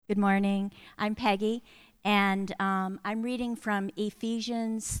Good morning. I'm Peggy, and I'm reading from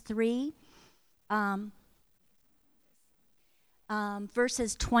Ephesians 3,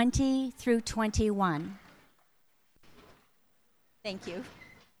 verses 20 through 21. Thank you.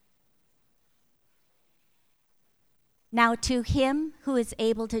 Now to him who is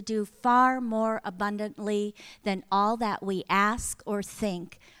able to do far more abundantly than all that we ask or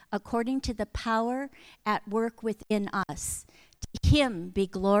think, according to the power at work within us, to him be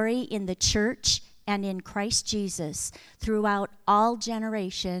glory in the church and in Christ Jesus throughout all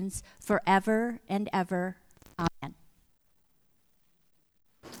generations, forever and ever. Amen.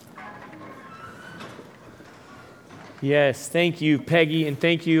 Yes, thank you, Peggy, and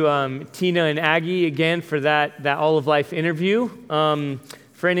thank you, Tina and Aggie, again for that All of Life interview.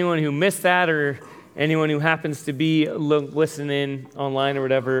 For anyone who missed that or anyone who happens to be listening online or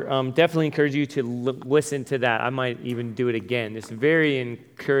whatever, definitely encourage you to listen to that. I might even do it again. It's very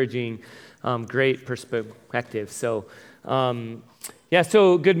encouraging, great perspective. So,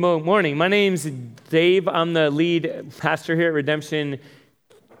 so good morning. My name's Dave. I'm the lead pastor here at Redemption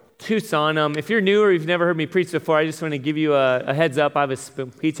Tucson. If you're new or you've never heard me preach before, I just want to give you a heads up. I have a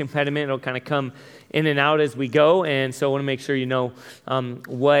speech impediment. It'll kind of come in and out as we go, and so I want to make sure you know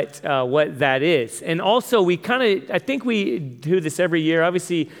what that is. And also, I think we do this every year.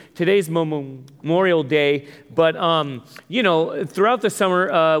 Obviously, today's Memorial Day, but throughout the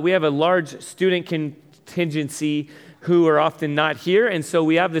summer, we have a large student contingency who are often not here, and so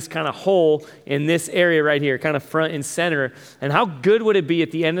we have this kind of hole in this area right here, kind of front and center. And how good would it be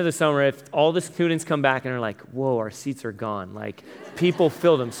at the end of the summer if all the students come back and are like, whoa, our seats are gone. Like, people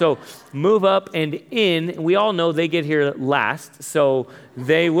filled them. So move up and in. We all know they get here last, so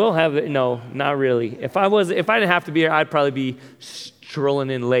they will have it. No, not really. If I didn't have to be here, I'd probably be strolling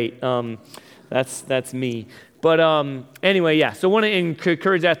in late. That's me. But anyway, yeah. So want to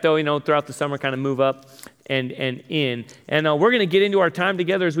encourage that though, throughout the summer, kind of move up and in. And we're going to get into our time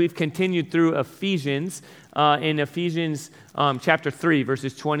together as we've continued through Ephesians, in Ephesians chapter 3,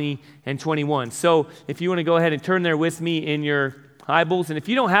 verses 20 and 21. So if you want to go ahead and turn there with me in your Bibles, and if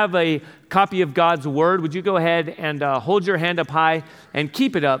you don't have a copy of God's Word, would you go ahead and hold your hand up high and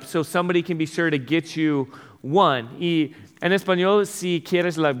keep it up so somebody can be sure to get you one. Y en español, si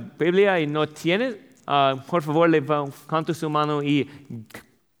quieres la Biblia y no tienes, por favor, levanta su mano y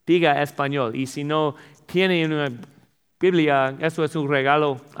diga español. Y si no tiene una Biblia, eso es un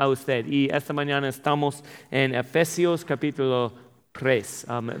regalo a usted. Y esta mañana estamos en Efesios capítulo 3,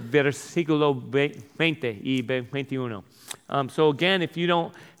 versículo 20 y 21. So again, if you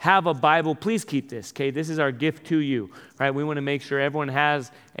don't have a Bible, please keep this, okay? This is our gift to you, right? We want to make sure everyone has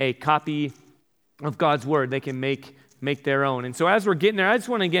a copy of God's Word. They can make their own. And so as we're getting there, I just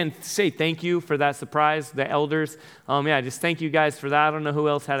want to again say thank you for that surprise, the elders. Just thank you guys for that. I don't know who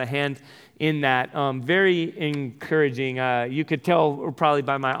else had a hand in that. Very encouraging. You could tell probably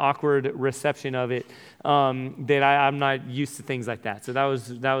by my awkward reception of it that I'm not used to things like that. So that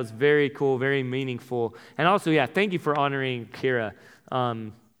was very cool, very meaningful. And also, thank you for honoring Kira.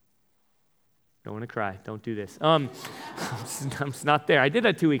 Don't want to cry. Don't do this. I'm not there. I did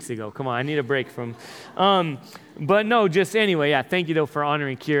that 2 weeks ago. Come on, I need a break from. But no, just anyway, thank you though for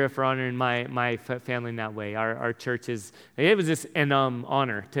honoring Kira, for honoring my family in that way. Our church it was just an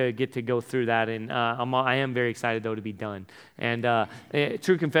honor to get to go through that, and I am very excited though to be done. And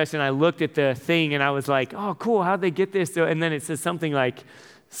true confession, I looked at the thing and I was like, oh cool, how'd they get this? And then it says something like,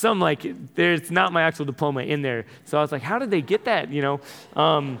 there's not my actual diploma in there. So I was like, how did they get that?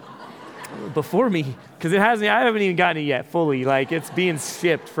 Before me, because I haven't even gotten it yet fully. Like, it's being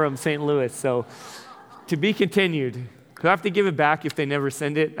shipped from St. Louis, so to be continued. Do I have to give it back if they never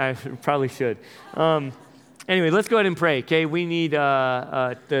send it? I probably should. Anyway, let's go ahead and pray, okay? We need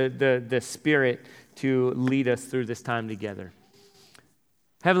the Spirit to lead us through this time together.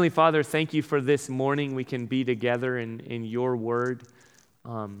 Heavenly Father, thank you for this morning. We can be together in your word.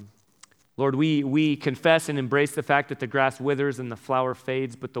 Lord, we confess and embrace the fact that the grass withers and the flower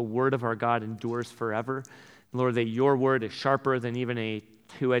fades, but the word of our God endures forever. Lord, that your word is sharper than even a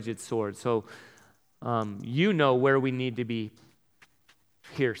two-edged sword. So you know where we need to be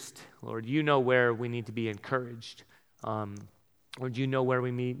pierced. Lord, you know where we need to be encouraged. Lord, you know where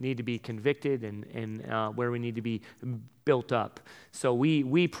we need to be convicted and where we need to be built up. So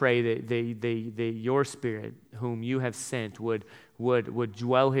we pray that your Spirit, whom you have sent, would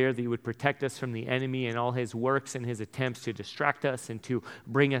dwell here, that you would protect us from the enemy and all his works and his attempts to distract us and to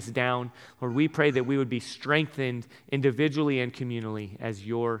bring us down. Lord, we pray that we would be strengthened individually and communally as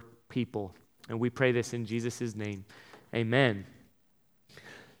your people. And we pray this in Jesus' name. Amen.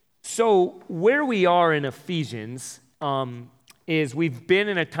 So where we are in Ephesians, is we've been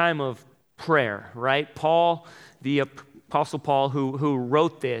in a time of prayer, right? Paul, the Apostle Paul, who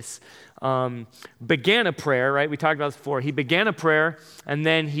wrote this, began a prayer, right? We talked about this before. He began a prayer, and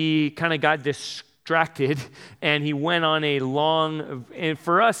then he kind of got distracted, and he went on a long, and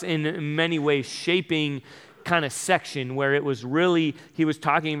for us in many ways, shaping kind of section where it was really, he was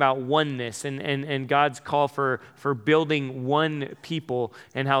talking about oneness and God's call for building one people,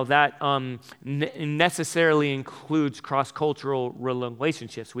 and how that necessarily includes cross-cultural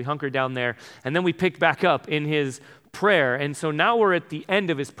relationships. We hunkered down there, and then we picked back up in his prayer. And so now we're at the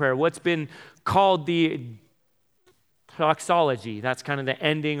end of his prayer, what's been called the doxology. That's kind of the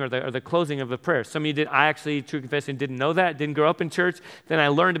ending or the closing of the prayer. Some of you did, I actually, true confession, didn't know that, didn't grow up in church. Then I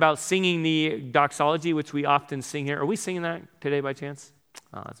learned about singing the doxology, which we often sing here. Are we singing that today by chance?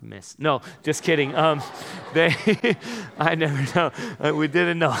 Oh, that's a miss. No, just kidding. I never know. We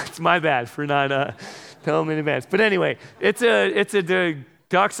didn't know. It's my bad for not telling them in advance. But anyway, the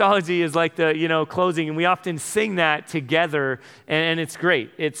doxology is like the closing, and we often sing that together, and it's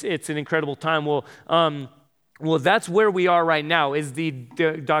great. It's an incredible time. Well, that's where we are right now, is the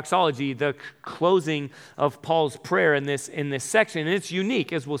doxology, the closing of Paul's prayer in this section. And it's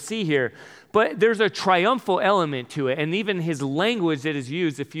unique, as we'll see here. But there's a triumphal element to it, and even his language that is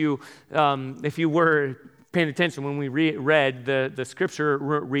used. If you were paying attention when we read the scripture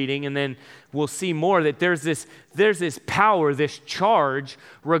reading, and then we'll see more that there's this power, this charge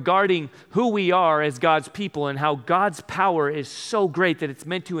regarding who we are as God's people, and how God's power is so great that it's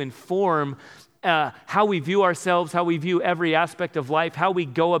meant to inform how we view ourselves, how we view every aspect of life, how we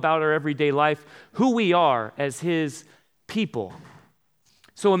go about our everyday life, who we are as his people.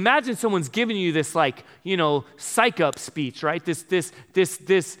 So imagine someone's giving you this psych up speech, right? This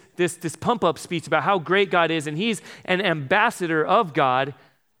pump up speech about how great God is, and he's an ambassador of God,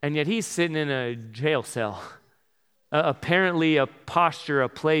 and yet he's sitting in a jail cell. Apparently a posture, a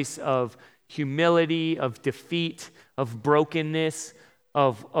place of humility, of defeat, of brokenness,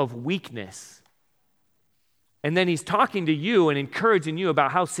 of weakness. And then he's talking to you and encouraging you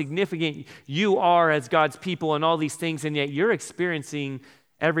about how significant you are as God's people and all these things, and yet you're experiencing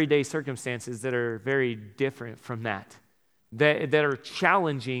everyday circumstances that are very different from that are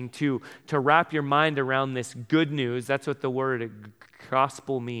challenging to wrap your mind around this good news. That's what the word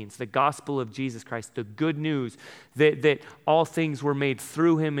gospel means, the gospel of Jesus Christ, the good news that all things were made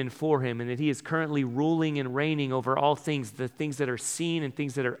through him and for him, and that he is currently ruling and reigning over all things, the things that are seen and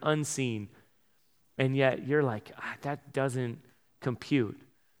things that are unseen. And yet you're like, that doesn't compute.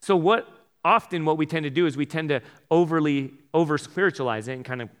 So what we tend to do is we tend to over-spiritualize it and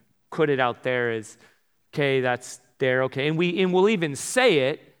kind of put it out there as, okay, that's there, okay. And we'll even say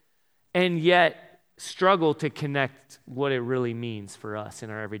it and yet struggle to connect what it really means for us in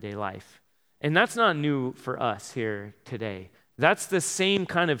our everyday life. And that's not new for us here today. That's the same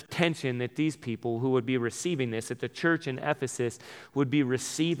kind of tension that these people who would be receiving this, that the church in Ephesus would be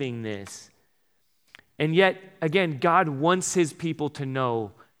receiving this. And yet, again, God wants his people to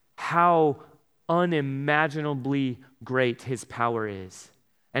know how unimaginably great his power is,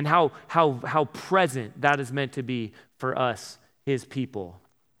 and how present that is meant to be for us, his people.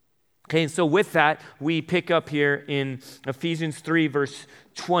 Okay, and so with that, we pick up here in Ephesians 3, verse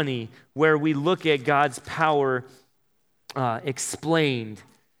 20, where we look at God's power explained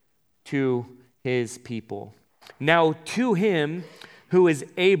to his people. Now, to him who is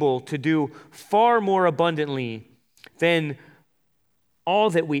able to do far more abundantly than all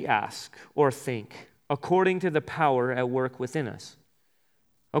that we ask or think, according to the power at work within us.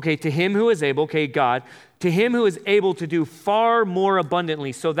 Okay, to him who is able, okay, God, to him who is able to do far more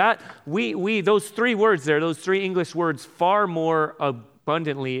abundantly. So that we those three words there, those three English words, far more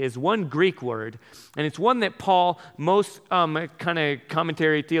abundantly, is one Greek word, and it's one that Paul, most kind of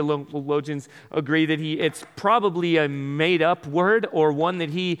commentary theologians agree that it's probably a made-up word, or one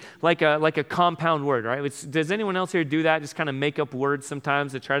that he, like a compound word, right? Does anyone else here do that? Just kind of make up words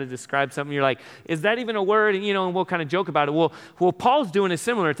sometimes to try to describe something. You're like, is that even a word? And we'll kind of joke about it. Well, Paul's doing a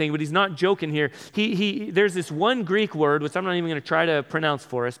similar thing, but he's not joking here. There's this one Greek word, which I'm not even going to try to pronounce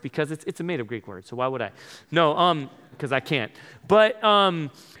for us because it's a made-up Greek word. So why would I? No, because I can't. But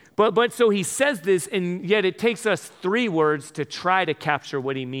so he says this, and yet it takes us three words to try to capture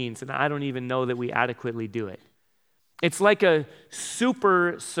what he means, and I don't even know that we adequately do it. It's like a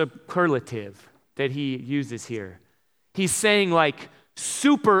super superlative that he uses here. He's saying like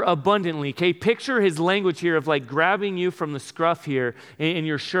super abundantly, okay? Picture his language here of like grabbing you from the scruff here in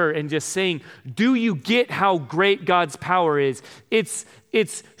your shirt and just saying, do you get how great God's power is? It's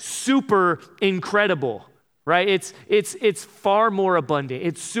super incredible. right? It's far more abundant.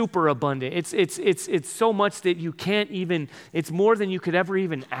 It's super abundant. It's so much that you can't even, it's more than you could ever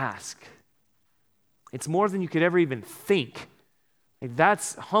even ask. It's more than you could ever even think. Like,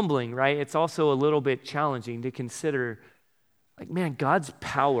 that's humbling, right? It's also a little bit challenging to consider, like, man, God's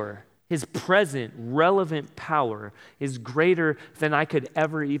power, his present, relevant power is greater than I could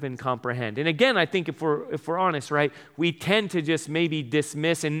ever even comprehend. And again, I think if we're honest, right, we tend to just maybe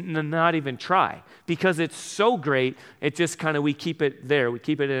dismiss and not even try because it's so great, it just kind of, we keep it there. We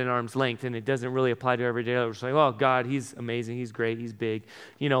keep it at an arm's length, and it doesn't really apply to everyday life. It's like, oh, God, he's amazing, he's great, he's big,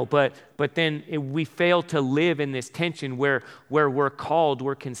 but then we fail to live in this tension where we're called,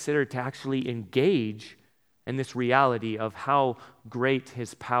 we're considered to actually engage in this reality of how great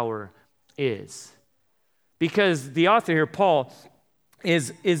his power is. Because the author here, Paul,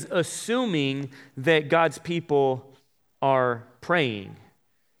 is assuming that God's people are praying.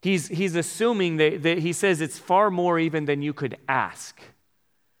 He's assuming that he says it's far more even than you could ask.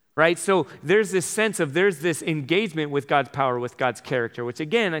 Right? So there's this engagement with God's power, with God's character, which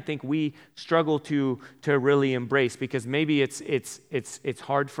again, I think we struggle to really embrace because maybe it's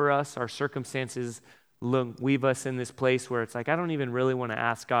hard for us. Our circumstances weave us in this place where it's like, I don't even really want to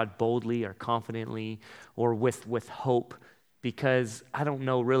ask God boldly or confidently or with hope because I don't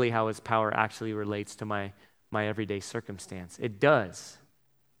know really how his power actually relates to my everyday circumstance. It does,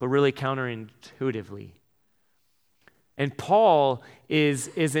 but really counterintuitively. And Paul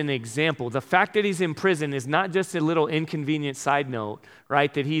is an example. The fact that he's in prison is not just a little inconvenient side note,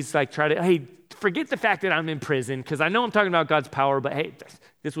 right? That he's like, hey, forget the fact that I'm in prison because I know I'm talking about God's power, but hey,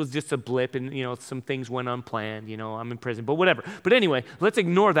 this was just a blip and, some things went unplanned, I'm in prison, but whatever. But anyway, let's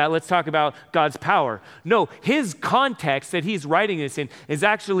ignore that. Let's talk about God's power. No, his context that he's writing this in is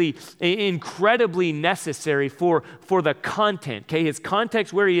actually incredibly necessary for the content, okay? His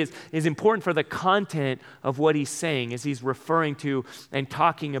context where he is important for the content of what he's saying as he's referring to and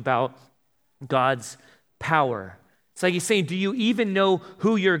talking about God's power. It's like he's saying, do you even know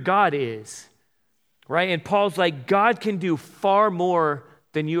who your God is? Right? And Paul's like, God can do far more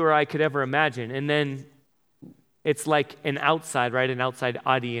than you or I could ever imagine. And then it's like an outside, right? An outside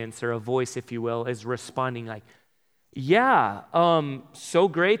audience or a voice, if you will, is responding like, yeah, so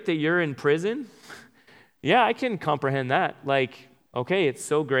great that you're in prison. Yeah, I can comprehend that. Like, okay, it's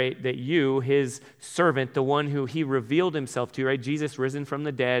so great that you, his servant, the one who he revealed himself to, right? Jesus risen from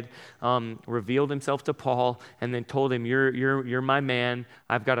the dead, revealed himself to Paul and then told him, you're my man.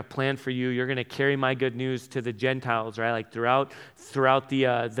 I've got a plan for you. You're going to carry my good news to the Gentiles, right? Like throughout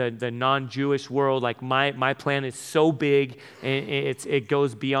the non-Jewish world, like my plan is so big and it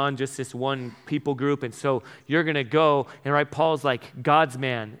goes beyond just this one people group. And so you're going to go, and right, Paul's like God's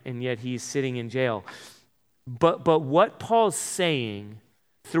man, and yet he's sitting in jail. But what Paul's saying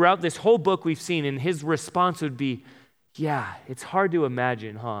throughout this whole book we've seen, and his response would be, yeah, it's hard to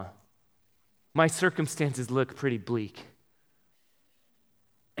imagine, huh? My circumstances look pretty bleak.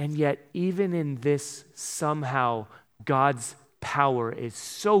 And yet, even in this, somehow, God's power is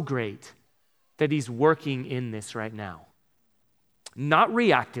so great that he's working in this right now. Not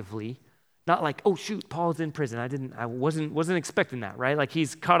reactively, not like, oh shoot, Paul's in prison. I wasn't expecting that, right? Like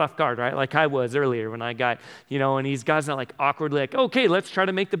he's caught off guard, right? Like I was earlier when I got, and God's not like awkwardly like, okay, let's try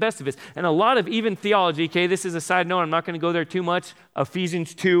to make the best of this. And a lot of even theology, okay, this is a side note, I'm not going to go there too much.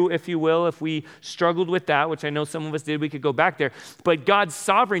 Ephesians 2, if you will, if we struggled with that, which I know some of us did, we could go back there. But God's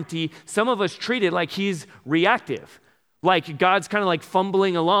sovereignty, some of us treat it like he's reactive. Like God's kind of like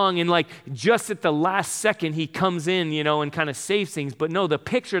fumbling along and like just at the last second he comes in, and kind of saves things. But no, the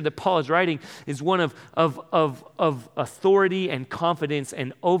picture that Paul is writing is one of authority and confidence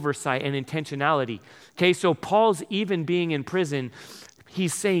and oversight and intentionality. Okay, so Paul's even being in prison,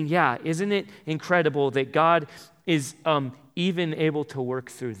 he's saying, yeah, isn't it incredible that God is even able to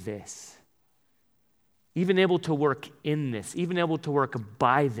work through this? Even able to work in this, even able to work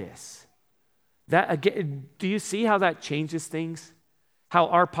by this. That again, do you see how that changes things? How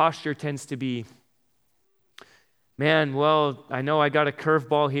our posture tends to be, man, well, I know I got a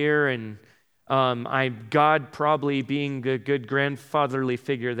curveball here, and God probably being a good grandfatherly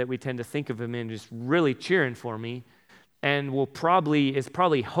figure that we tend to think of him in, just really cheering for me, and is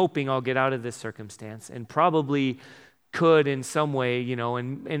probably hoping I'll get out of this circumstance, and probably could in some way,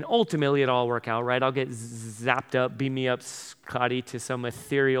 and ultimately it'll all work out, right? I'll get zapped up, beam me up, Scotty, to some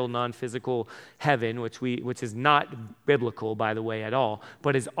ethereal, non-physical heaven, which is not biblical, by the way, at all,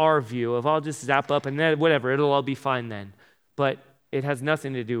 but is our view of I'll just zap up and then whatever, it'll all be fine then. But it has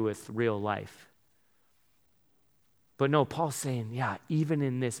nothing to do with real life. But no, Paul's saying, yeah, even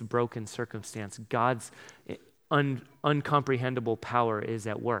in this broken circumstance, God's uncomprehendable power is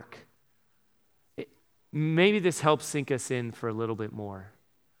at work. maybe this helps sink us in for a little bit more.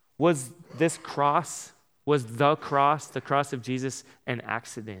 Was the cross of Jesus, an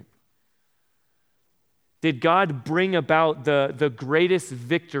accident? Did God bring about the greatest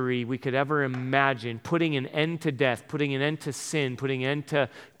victory we could ever imagine, putting an end to death, putting an end to sin, putting an end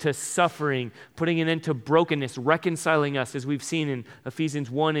to suffering, putting an end to brokenness, reconciling us, as we've seen in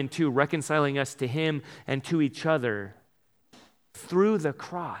Ephesians 1 and 2, reconciling us to him and to each other through the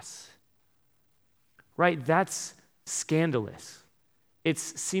cross? Right? That's scandalous.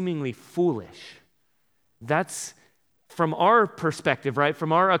 It's seemingly foolish. That's, from our perspective, right,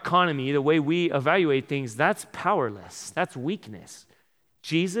 from our economy, the way we evaluate things, that's powerless. That's weakness.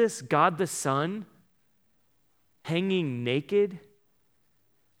 Jesus, God the Son, hanging naked,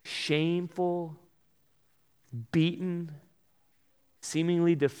 shameful, beaten,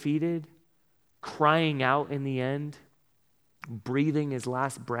 seemingly defeated, crying out in the end, breathing his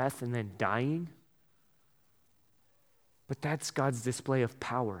last breath and then dying. But that's God's display of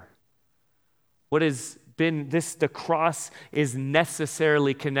power. What has been the cross is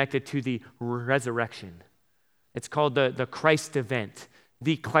necessarily connected to the resurrection. It's called the Christ event,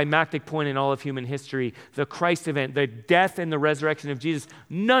 the climactic point in all of human history, the Christ event, the death and the resurrection of Jesus.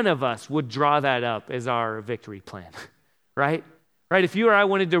 None of us would draw that up as our victory plan, right? Right? If you or I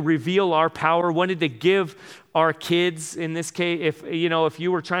wanted to reveal our power, wanted to give our kids, in this case, if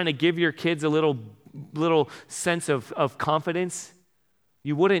you were trying to give your kids a little sense of confidence,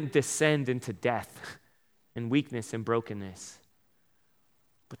 you wouldn't descend into death and weakness and brokenness.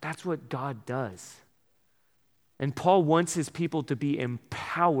 But that's what God does. And Paul wants his people to be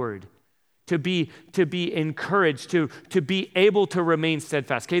empowered, to be encouraged, to be able to remain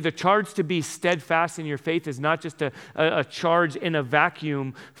steadfast. Okay, the charge to be steadfast in your faith is not just a charge in a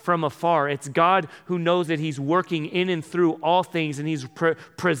vacuum from afar. It's God who knows that he's working in and through all things, and he's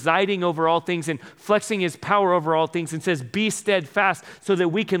presiding over all things and flexing his power over all things, and says, be steadfast, so that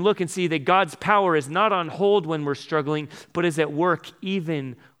we can look and see that God's power is not on hold when we're struggling, but is at work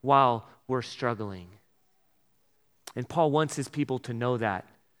even while we're struggling. And Paul wants his people to know that.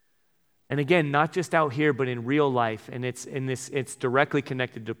 And again, not just out here, but in real life, and it's directly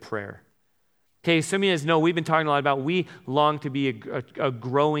connected to prayer. Okay, some of you guys know we've been talking a lot about we long to be a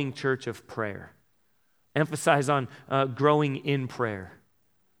growing church of prayer. Emphasize on growing in prayer.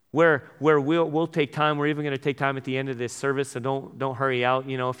 Where we'll take time. We're even going to take time at the end of this service, so don't hurry out.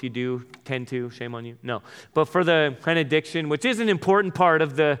 If you do tend to, shame on you. No, but for the benediction, which is an important part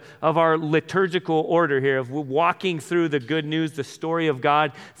of our liturgical order here of walking through the good news, the story of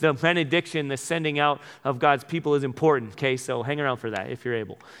God, the benediction, the sending out of God's people is important. Okay, so hang around for that if you're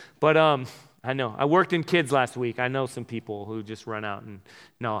able. But I know I worked in kids last week. I know some people who just run out and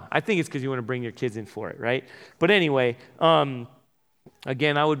no. I think it's because you want to bring your kids in for it, right? But anyway.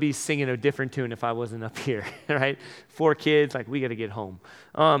 Again, I would be singing a different tune if I wasn't up here, right? 4 kids, we got to get home.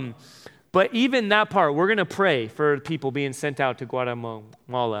 But even that part, we're going to pray for people being sent out to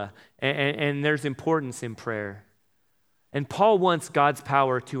Guatemala, and there's importance in prayer. And Paul wants God's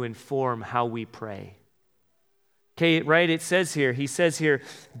power to inform how we pray. Okay, right? He says here,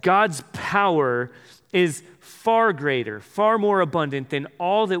 God's power is far greater, far more abundant than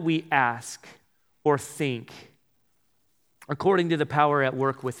all that we ask or think, according to the power at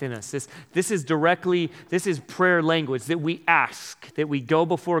work within us. This is prayer language, that we ask, that we go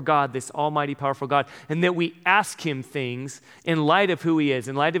before God, this almighty, powerful God, and that we ask him things in light of who he is,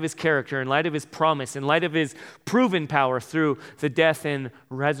 in light of his character, in light of his promise, in light of his proven power through the death and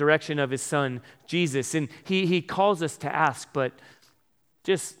resurrection of his son, Jesus. And he calls us to ask, but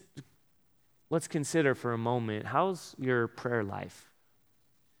just let's consider for a moment, how's your prayer life?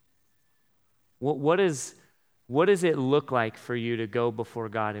 What does it look like for you to go before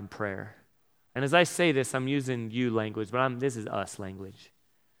God in prayer? And as I say this, I'm using you language, but this is us language.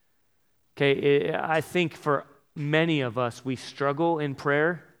 Okay, I think for many of us, we struggle in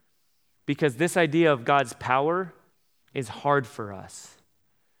prayer because this idea of God's power is hard for us.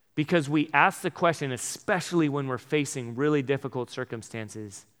 Because we ask the question, especially when we're facing really difficult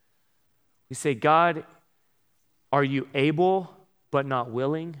circumstances, we say, God, are you able but not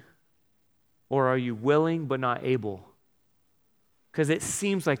willing? Or are you willing but not able? Because it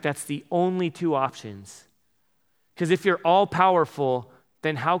seems like that's the only 2 options. Because if you're all powerful,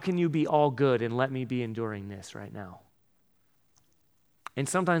 then how can you be all good and let me be enduring this right now? And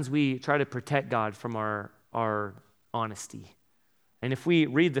sometimes we try to protect God from our honesty. And if we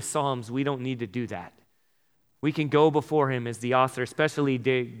read the Psalms, we don't need to do that. We can go before him as the author, especially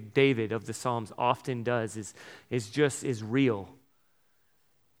David of the Psalms often does, is real.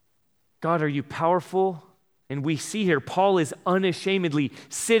 God, are you powerful And we see here, Paul is unashamedly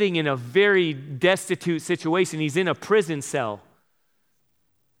sitting in a very destitute situation. He's in a prison cell.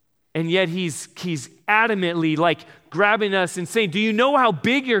 And yet he's adamantly like grabbing us and saying, do you know how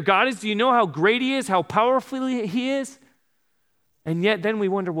big your God is? Do you know how great he is? How powerful he is? And yet then we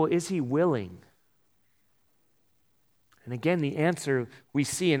wonder, well, is he willing? And again, the answer we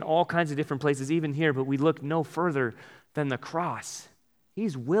see in all kinds of different places, even here, but we look no further than the cross.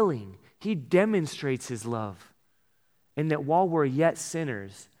 He's willing. He demonstrates his love. And that while we're yet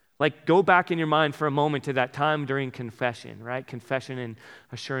sinners, like go back in your mind for a moment to that time during confession, right? Confession and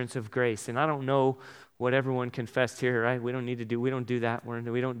assurance of grace. And I don't know what everyone confessed here, right? We don't do that.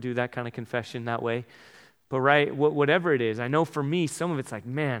 We don't do that kind of confession that way. But right, whatever it is, I know for me, some of it's like,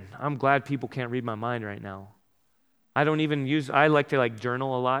 man, I'm glad people can't read my mind right now. I like to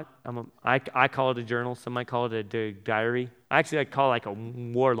journal a lot. I call it a journal. Some might call it a diary. I call it like a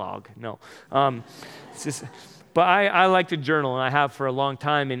war log. No. It's just, but I like to journal, and I have for a long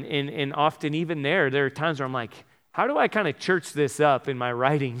time. And often even there are times where I'm like, how do I kind of church this up in my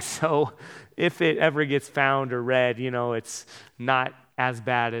writing so if it ever gets found or read, it's not as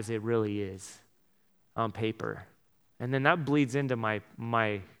bad as it really is on paper. And then that bleeds into my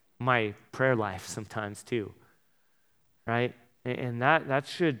prayer life sometimes too. Right? And that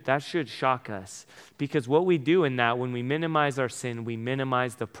should shock us, because what we do in that, when we minimize our sin, we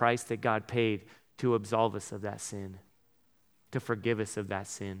minimize the price that God paid to absolve us of that sin, to forgive us of that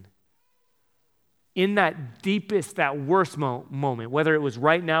sin. In that deepest, that worst moment, whether it was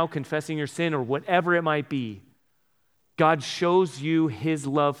right now confessing your sin or whatever it might be, God shows you his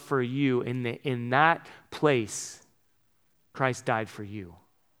love for you. In that place, Christ died for you.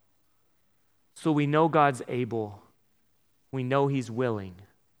 So we know God's able. We know he's willing.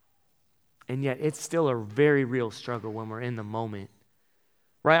 And yet it's still a very real struggle when we're in the moment.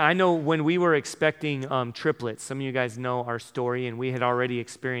 Right? I know when we were expecting triplets, some of you guys know our story, and we had already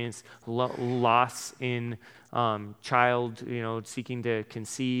experienced loss in child, seeking to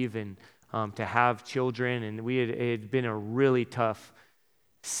conceive and to have children. And it had been a really tough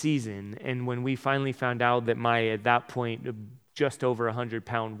season. And when we finally found out that my, at that point, just over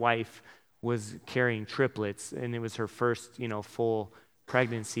 100-pound wife was carrying triplets, and it was her first, full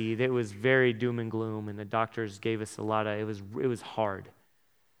pregnancy, that was very doom and gloom, and the doctors gave us it was hard.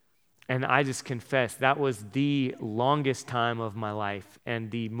 And I just confess that was the longest time of my life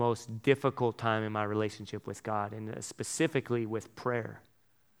and the most difficult time in my relationship with God, and specifically with prayer.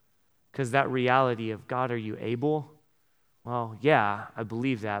 Because that reality of, God, are you able? Well, yeah, I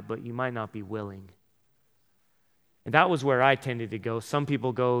believe that, but you might not be willing. And that was where I tended to go. Some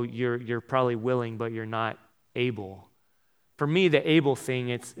people go, you're probably willing, but you're not able. For me, the able thing,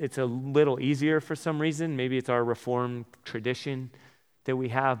 it's a little easier for some reason. Maybe it's our Reformed tradition that we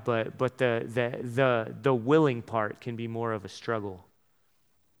have, but the willing part can be more of a struggle.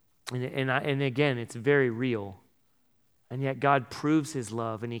 And again, it's very real. And yet God proves his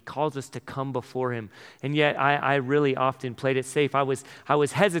love, and he calls us to come before him. And yet I really often played it safe. I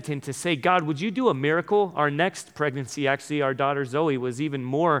was hesitant to say, God, would you do a miracle? Our next pregnancy, actually, our daughter Zoe, was even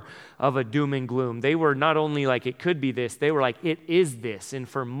more of a doom and gloom. They were not only like, it could be this, they were like, it is this. And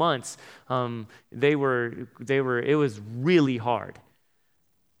for months, it was really hard.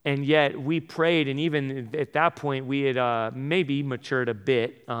 And yet we prayed, and even at that point, we had maybe matured a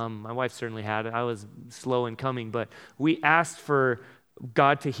bit. My wife certainly had. I was slow in coming, but we asked for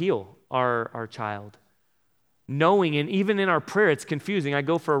God to heal our child. Knowing, and even in our prayer, it's confusing. I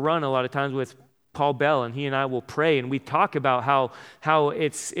go for a run a lot of times with Paul Bell, and he and I will pray, and we talk about how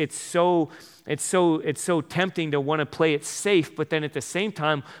it's so tempting to want to play it safe, but then at the same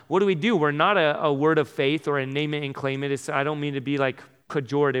time, what do? We're not a word of faith or a name it and claim it. I don't mean to be like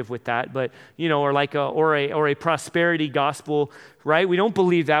pejorative with that, but or a prosperity gospel, right? We don't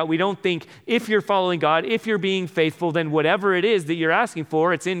believe that. We don't think if you're following God, if you're being faithful, then whatever it is that you're asking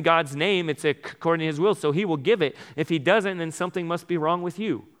for, it's in God's name, it's according to his will, so he will give it. If he doesn't, then something must be wrong with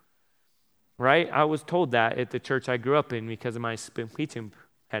you, right? I was told that at the church I grew up in because of my speech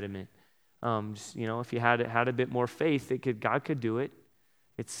impediment. If you had a bit more faith, God could do it.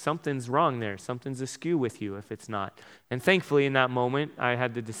 Something's wrong there. Something's askew with you if it's not. And thankfully, in that moment, I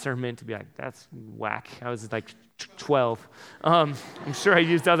had the discernment to be like, that's whack. I was like 12. I'm sure I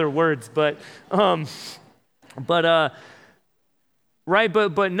used other words, but no,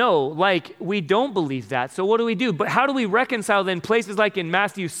 like we don't believe that. So what do we do? But how do we reconcile then places like in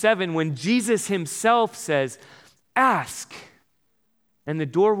Matthew 7 when Jesus himself says, ask, and the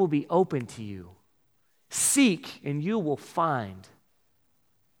door will be open to you. Seek, and you will find.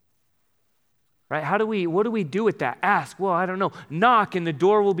 right? What do we do with that? Ask. Well, I don't know. Knock and the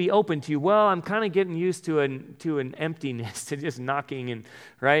door will be open to you. Well, I'm kind of getting used to an emptiness, to just knocking, and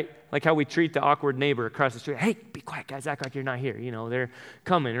right? Like how we treat the awkward neighbor across the street. Hey, be quiet, guys. Act like you're not here. They're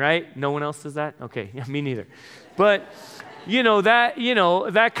coming, right? No one else does that? Okay, yeah, me neither. But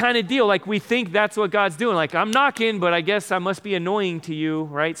that kind of deal. Like we think that's what God's doing. Like I'm knocking, but I guess I must be annoying to you,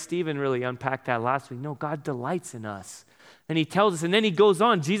 right? Stephen really unpacked that last week. No, God delights in us. And he tells us, and then he goes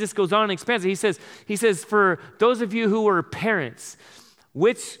on, Jesus goes on and expands it. He says, for those of you who are parents,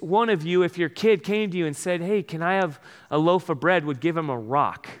 which one of you, if your kid came to you and said, hey, can I have a loaf of bread, would give him a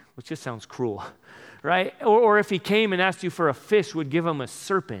rock, which just sounds cruel, right? Or if he came and asked you for a fish, would give him a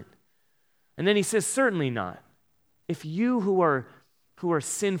serpent. And then he says, certainly not. If you who are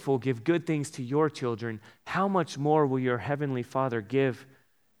sinful give good things to your children, how much more will your heavenly Father give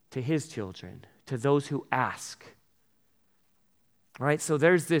to his children, to those who ask? Right, so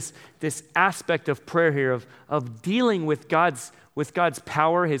there's this aspect of prayer here of dealing with God's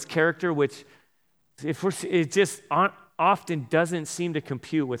power, his character, which it just often doesn't seem to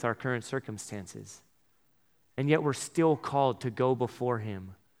compute with our current circumstances. And yet we're still called to go before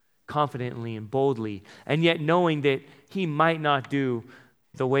him confidently and boldly, and yet knowing that he might not do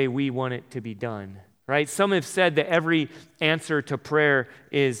the way we want it to be done. Right? Some have said that every answer to prayer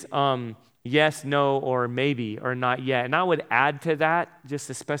is yes, no, or maybe, or not yet. And I would add to that,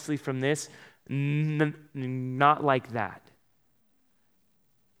 just especially from this, not like that.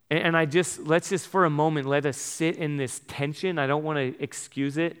 And let's just for a moment, let us sit in this tension. I don't want to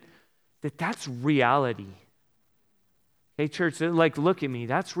excuse it, that's reality. Hey, church, look at me.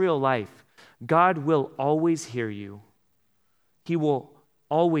 That's real life. God will always hear you. He will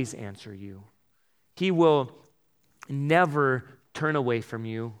always answer you. He will never turn away from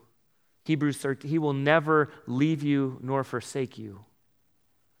you. Hebrews 13, he will never leave you nor forsake you.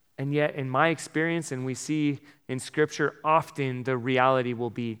 And yet, in my experience, and we see in Scripture, often the reality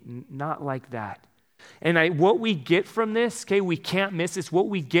will be not like that. And what we get from this, okay, we can't miss this. What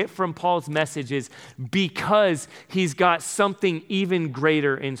we get from Paul's message is because he's got something even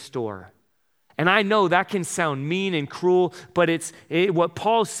greater in store. And I know that can sound mean and cruel, but what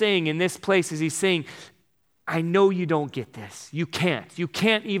Paul's saying in this place is he's saying, I know you don't get this. You can't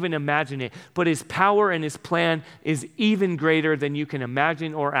even imagine it. But his power and his plan is even greater than you can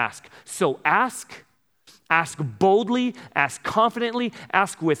imagine or ask. So ask boldly, ask confidently,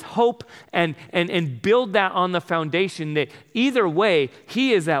 ask with hope, and build that on the foundation that either way,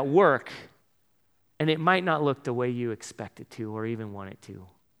 he is at work, and it might not look the way you expect it to or even want it to.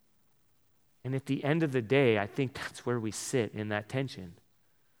 And at the end of the day, I think that's where we sit in that tension.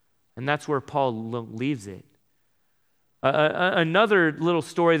 And that's where Paul leaves it. Another little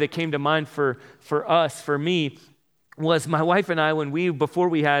story that came to mind for me, was my wife and I, before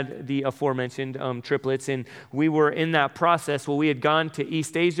we had the aforementioned triplets, and we were in that process. Well, we had gone to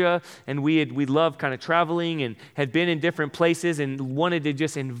East Asia, and we loved kind of traveling and had been in different places and wanted to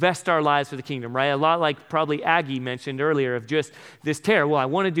just invest our lives for the kingdom, right? A lot like probably Aggie mentioned earlier of just this tear. Well, I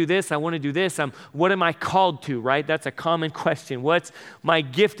want to do this. I want to do this. What am I called to, right? That's a common question. What's my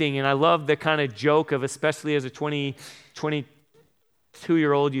gifting? And I love the kind of joke of, especially as a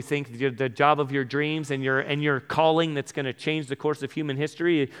 22-year-old, you think the job of your dreams and your calling that's going to change the course of human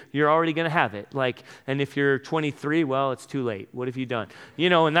history, you're already going to have it. And if you're 23, well, it's too late. What have you done?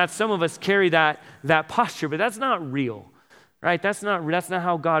 And that's, some of us carry that posture, but that's not real, right? That's not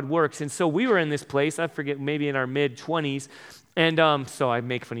how God works. And so we were in this place, I forget, maybe in our mid-20s, and so I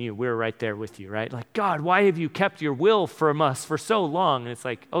make fun of you. We were right there with you, right? Like, God, why have you kept your will from us for so long? And it's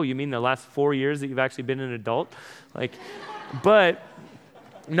like, oh, you mean the last 4 years that you've actually been an adult? But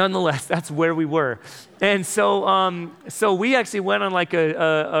nonetheless, that's where we were. And so we actually went on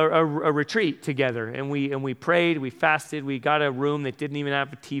a retreat together, and we prayed, we fasted, we got a room that didn't even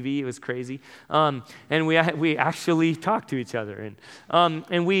have a TV. It was crazy. And we actually talked to each other,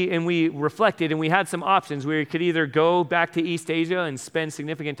 and we reflected, and we had some options. We could either go back to East Asia and spend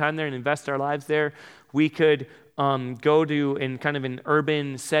significant time there and invest our lives there. We could go to in kind of an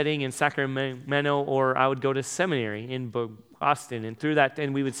urban setting in Sacramento, or I would go to seminary in Boston, and through that,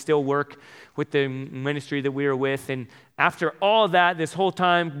 and we would still work with the ministry that we were with. And after all that, this whole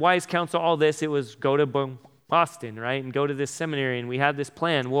time, wise counsel, all this, it was go to Boston, right, and go to this seminary, and we had this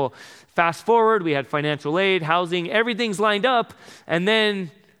plan. Well, fast forward, we had financial aid, housing, everything's lined up, and then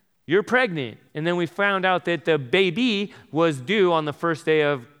you're pregnant. And then we found out that the baby was due on the first day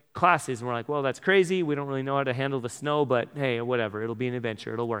of classes, and we're like, well, that's crazy. We don't really know how to handle the snow, but hey, whatever. It'll be an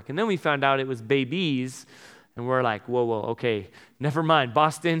adventure. It'll work. And then we found out it was babies, and we're like, whoa, okay, never mind.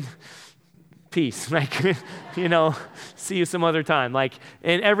 Boston, peace. Like, see you some other time. Like,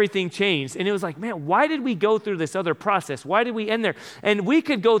 and everything changed. And it was like, man, why did we go through this other process? Why did we end there? And we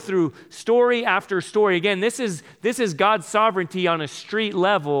could go through story after story. Again, this is God's sovereignty on a street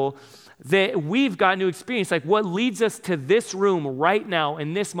level that we've gotten to experience. Like, what leads us to this room right now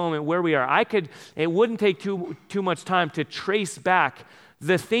in this moment where we are. It wouldn't take too much time to trace back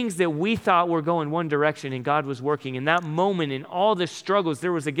the things that we thought were going one direction and God was working. In that moment, in all the struggles,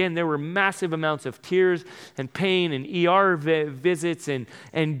 there were massive amounts of tears and pain and ER visits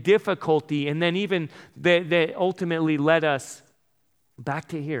and difficulty. And then even that ultimately led us back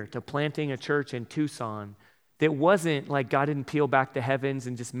to here, to planting a church in Tucson. That wasn't like God didn't peel back the heavens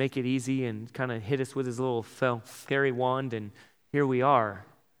and just make it easy and kind of hit us with his little fairy wand and here we are.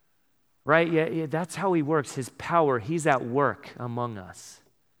 Right? Yeah, that's how he works. His power, he's at work among us.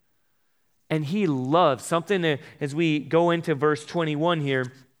 And he loves, something that, as we go into verse 21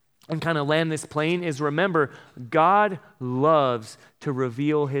 here and kind of land this plane, is remember, God loves to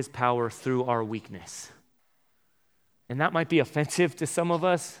reveal his power through our weakness. And that might be offensive to some of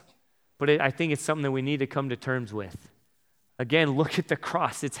us, but I think it's something that we need to come to terms with. Again, look at the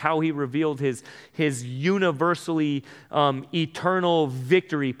cross. It's how he revealed his universally eternal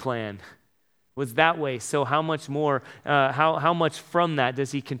victory plan. Was that way. So how much more, how much from that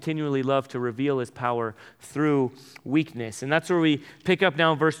does he continually love to reveal his power through weakness? And that's where we pick up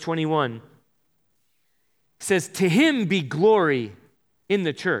now in verse 21. It says, to him be glory in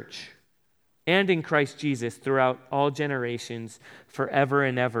the church and in Christ Jesus throughout all generations, forever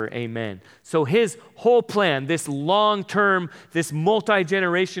and ever. Amen. So his whole plan, this long-term, this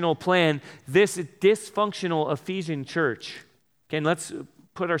multi-generational plan, this dysfunctional Ephesian church, again, let's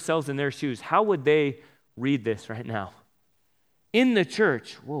put ourselves in their shoes. How would they read this right now? In the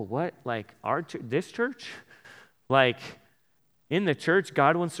church. Whoa, what? Like this church? Like in the church,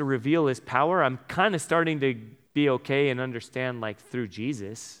 God wants to reveal his power. I'm kind of starting to be okay and understand like through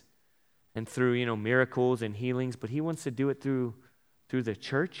Jesus and through, miracles and healings, but he wants to do it through the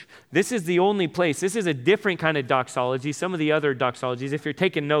church. This is the only place. This is a different kind of doxology. Some of the other doxologies, if you're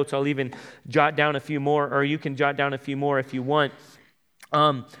taking notes, I'll even jot down a few more, or you can jot down a few more if you want.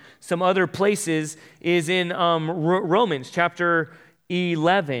 Some other places is in Romans chapter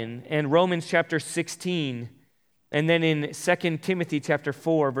 11 and Romans chapter 16, and then in 2 Timothy chapter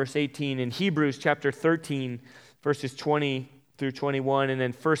 4, verse 18, and Hebrews chapter 13, verses 20 through 21, and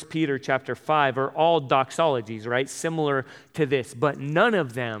then 1 Peter chapter 5 are all doxologies, right? Similar to this, but none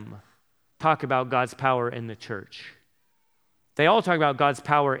of them talk about God's power in the church. They all talk about God's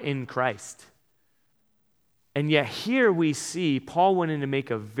power in Christ. And yet here we see Paul wanting to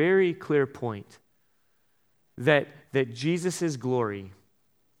make a very clear point that Jesus' glory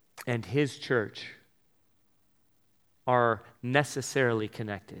and his church are necessarily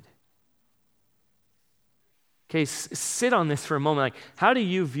connected. Okay, sit on this for a moment. Like, how do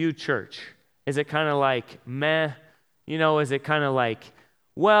you view church? Is it kind of like meh? Is it kind of like,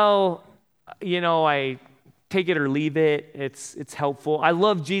 well, I take it or leave it. It's helpful. I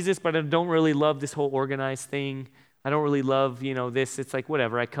love Jesus, but I don't really love this whole organized thing. I don't really love, this. It's like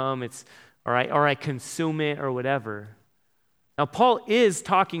whatever. I come, it's all right, or I consume it or whatever. Now, Paul is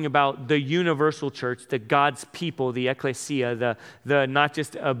talking about the universal church, the God's people, the ecclesia, the not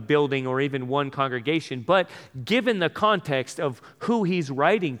just a building or even one congregation, but given the context of who he's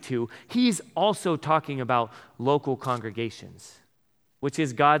writing to, he's also talking about local congregations, which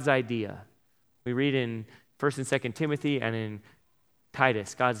is God's idea. We read in 1 and 2 Timothy and in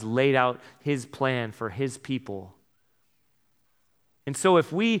Titus, God's laid out his plan for his people. And so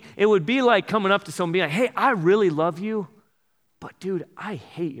it would be like coming up to someone and being like, hey, I really love you, but dude, I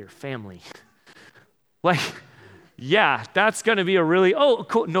hate your family. Like, yeah, that's going to be a really,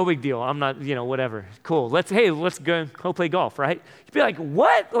 cool, no big deal. I'm not, whatever. Cool. Let's go play golf, right? You'd be like,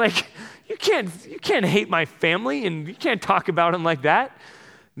 what? Like, you can't hate my family and you can't talk about them like that.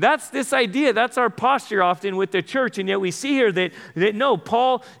 That's this idea. That's our posture often with the church. And yet we see here that no,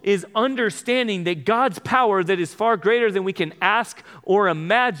 Paul is understanding that God's power that is far greater than we can ask or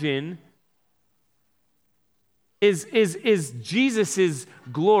imagine is Jesus'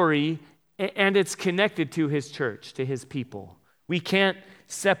 glory, and it's connected to his church, to his people. We can't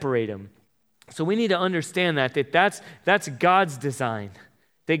separate them. So we need to understand that's God's design.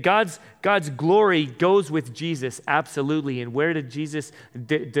 That God's glory goes with Jesus, absolutely. And where did Jesus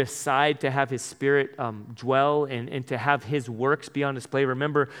decide to have his spirit dwell and to have his works be on display?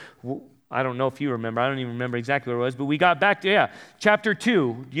 Remember, I don't know if you remember. I don't even remember exactly where it was, but we got back to, chapter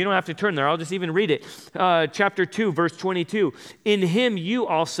 2. You don't have to turn there. I'll just even read it. Chapter 2, verse 22. In him you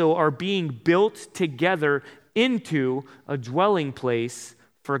also are being built together into a dwelling place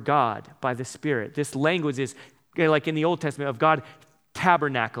for God by the Spirit. This language is like in the Old Testament of God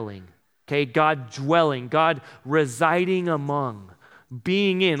tabernacling, okay? God dwelling, God residing among,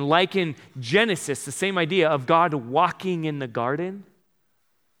 being in, like in Genesis, the same idea of God walking in the garden.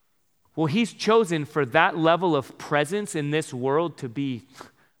 Well, he's chosen for that level of presence in this world to be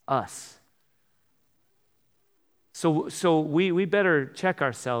us. So we better check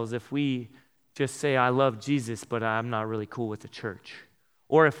ourselves if we just say, I love Jesus, but I'm not really cool with the church.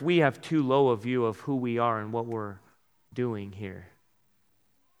 Or if we have too low a view of who we are and what we're doing here.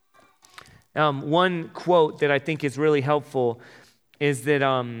 One quote that I think is really helpful is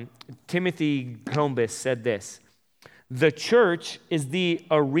that Timothy Grombus said this: "The church is the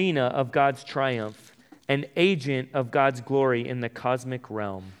arena of God's triumph, an agent of God's glory in the cosmic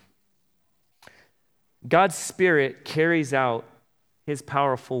realm. God's Spirit carries out his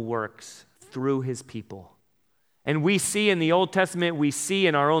powerful works through his people." And we see in the Old Testament, we see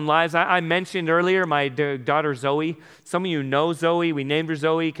in our own lives. I mentioned earlier my daughter Zoe. Some of you know Zoe. We named her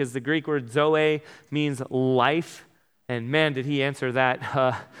Zoe because the Greek word Zoe means life. And man, did he answer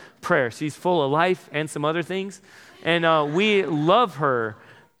that prayer. She's full of life and some other things. And we love her.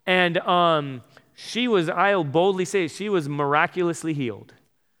 And I'll boldly say, she was miraculously healed.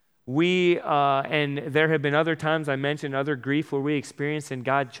 And there have been other times I mentioned other grief where we experienced and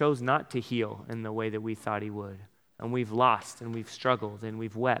God chose not to heal in the way that we thought he would. And we've lost and we've struggled and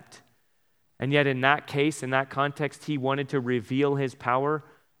we've wept. And yet in that case, in that context, he wanted to reveal his power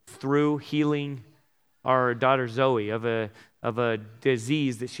through healing our daughter Zoe of a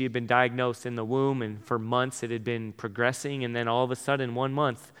disease that she had been diagnosed in the womb, and for months it had been progressing, and then all of a sudden 1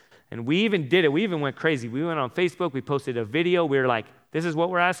 month. And we even did it. We even went crazy. We went on Facebook. We posted a video. We were like, this is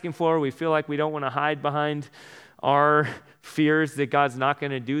what we're asking for. We feel like we don't want to hide behind our fears that God's not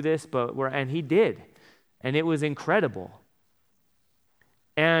going to do this, and he did. And it was incredible.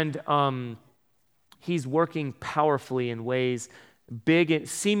 And he's working powerfully in ways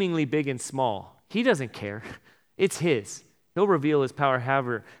seemingly big and small. He doesn't care. It's his. He'll reveal his power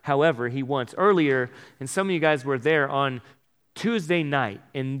however he wants. Earlier, and some of you guys were there on Tuesday night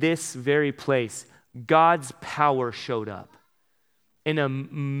in this very place, God's power showed up in a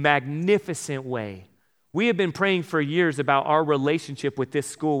magnificent way. We have been praying for years about our relationship with this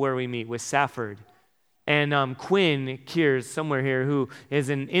school where we meet, with Safford. And Quinn Kears, somewhere here, who is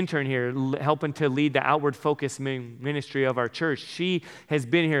an intern here, helping to lead the outward focus ministry of our church, she has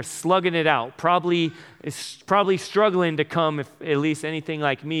been here slugging it out, probably struggling to come, if at least anything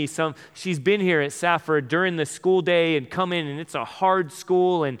like me. She's been here at Safford during the school day and come in, and it's a hard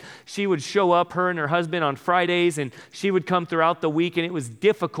school, and she would show up, her and her husband, on Fridays, and she would come throughout the week, and it was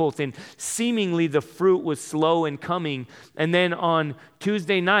difficult, and seemingly the fruit was slow in coming. And then on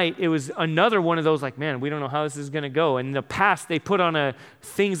Tuesday night, it was another one of those, like, man, we don't know how this is going to go. And in the past, they put on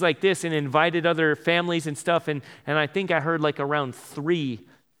things like this and invited other families and stuff. And I think I heard like around 3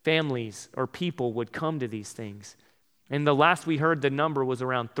 families or people would come to these things. And the last we heard, the number was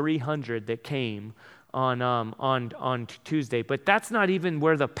around 300 that came on Tuesday. But that's not even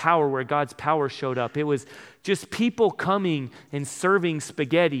where God's power showed up. It was just people coming and serving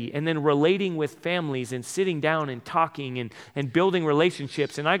spaghetti and then relating with families and sitting down and talking and building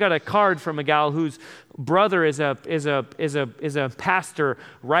relationships. And I got a card from a gal whose brother is a pastor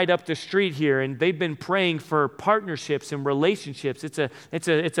right up the street here, and they've been praying for partnerships and relationships.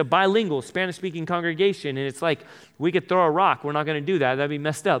 It's a bilingual Spanish-speaking congregation, and it's like we could throw a rock. We're not going to do that. That'd be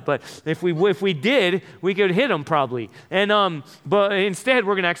messed up. But if we did, we could hit them probably. And but instead,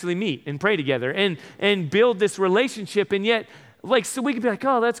 we're going to actually meet and pray together and build this relationship. And yet, so we could be like,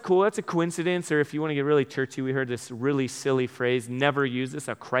 oh, that's cool. That's a coincidence. Or if you want to get really churchy, we heard this really silly phrase, never use this,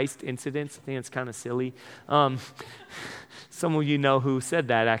 a Christ incidence. I think it's kind of silly. Some of you know who said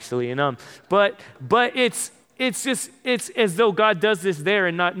that actually. And but it's as though God does this there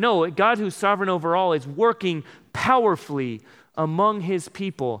and not. No, God who's sovereign over all is working powerfully among his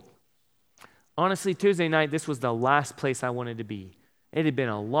people. Honestly, Tuesday night, this was the last place I wanted to be. It had been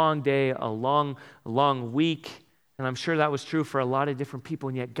a long day, a long week, and I'm sure that was true for a lot of different people,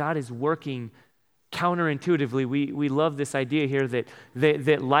 and yet God is working counterintuitively. We love this idea here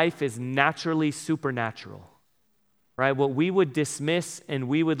that life is naturally supernatural, right? What we would dismiss and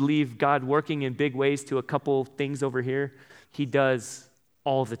we would leave God working in big ways to a couple things over here, he does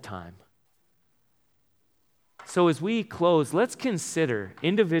all the time. So as we close, let's consider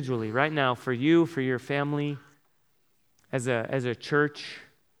individually right now for you, for your family, as a church,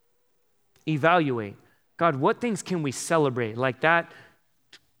 evaluate, God, what things can we celebrate like that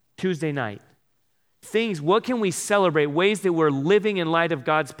Tuesday night? What can we celebrate? Ways that we're living in light of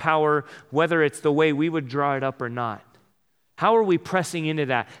God's power, whether it's the way we would draw it up or not. How are we pressing into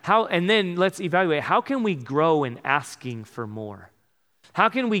that? And then let's evaluate, how can we grow in asking for more? How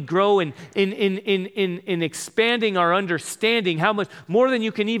can we grow in expanding our understanding? How much more than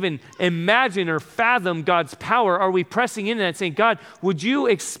you can even imagine or fathom God's power are we pressing into that, saying, God, would you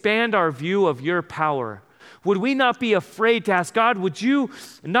expand our view of your power? Would we not be afraid to ask, God, would you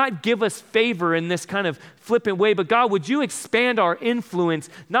not give us favor in this kind of flippant way, but God, would you expand our influence,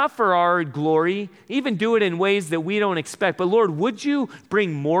 not for our glory, even do it in ways that we don't expect, but Lord, would you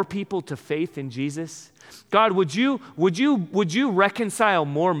bring more people to faith in Jesus? God, would you reconcile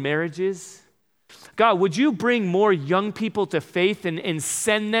more marriages? God, would you bring more young people to faith and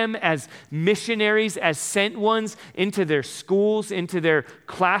send them as missionaries, as sent ones into their schools, into their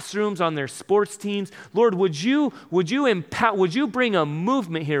classrooms, on their sports teams? Lord, would you bring a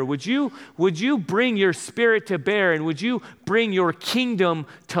movement here? Would you bring your spirit to bear, and would you bring your kingdom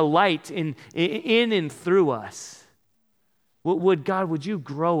to light in and through us? Would you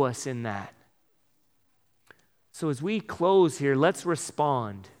grow us in that? So as we close here, let's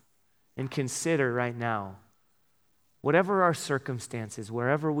respond and consider right now, whatever our circumstances,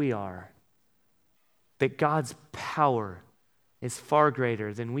 wherever we are, that God's power is far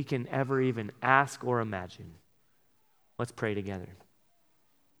greater than we can ever even ask or imagine. Let's pray together.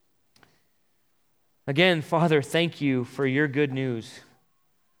 Again, Father, thank you for your good news.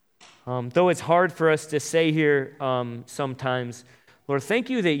 Though it's hard for us to say here sometimes, Lord, thank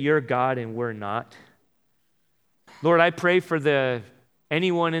you that you're God and we're not. Lord, I pray for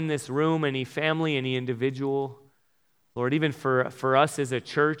anyone in this room, any family, any individual. Lord, even for us as a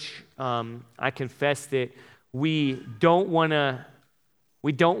church, I confess that we don't want to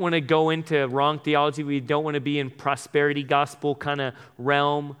go into wrong theology. We don't want to be in prosperity gospel kind of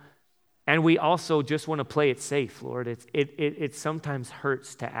realm. And we also just want to play it safe, Lord. It sometimes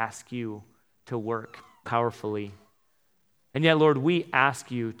hurts to ask you to work powerfully. And yet, Lord, we ask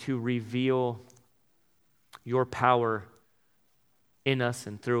you to reveal your power in us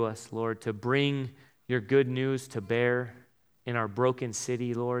and through us, Lord, to bring your good news to bear in our broken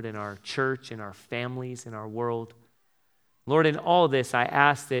city, Lord, in our church, in our families, in our world. Lord, in all this, I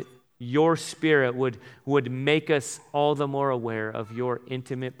ask that your Spirit would make us all the more aware of your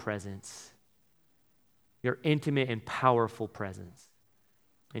intimate presence, your intimate and powerful presence.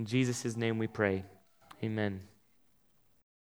 In Jesus' name we pray. Amen.